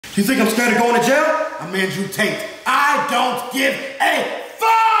You think I'm scared of going to jail? I'm Andrew Tate. I don't give a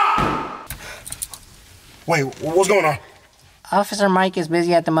fuck! Wait, what's going on? Officer Mike is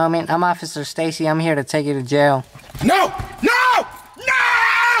busy at the moment. I'm Officer Stacy. I'm here to take you to jail. No! No!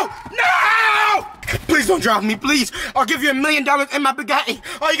 No! No! Please don't drive me, please. I'll give you $1 million in my Bugatti.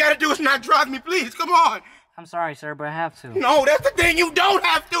 All you gotta do is not drive me, please. Come on. I'm sorry, sir, but I have to. No, that's the thing. You don't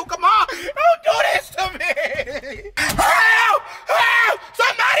have to. Come on. Don't do this to me. Help! Help!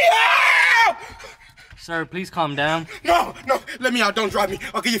 Somebody help! Sir, please calm down. No, let me out. Don't drive me.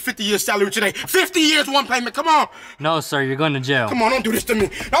 I'll give you 50 years salary today. 50 years, one payment. Come on. No, sir, you're going to jail. Come on, don't do this to me.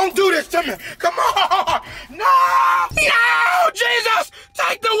 Don't do this to me. Come on. No! No! Jesus!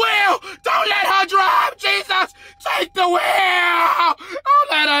 Take the wheel! Don't let her drive! Jesus! Take the wheel!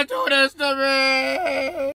 Don't let her do this to me!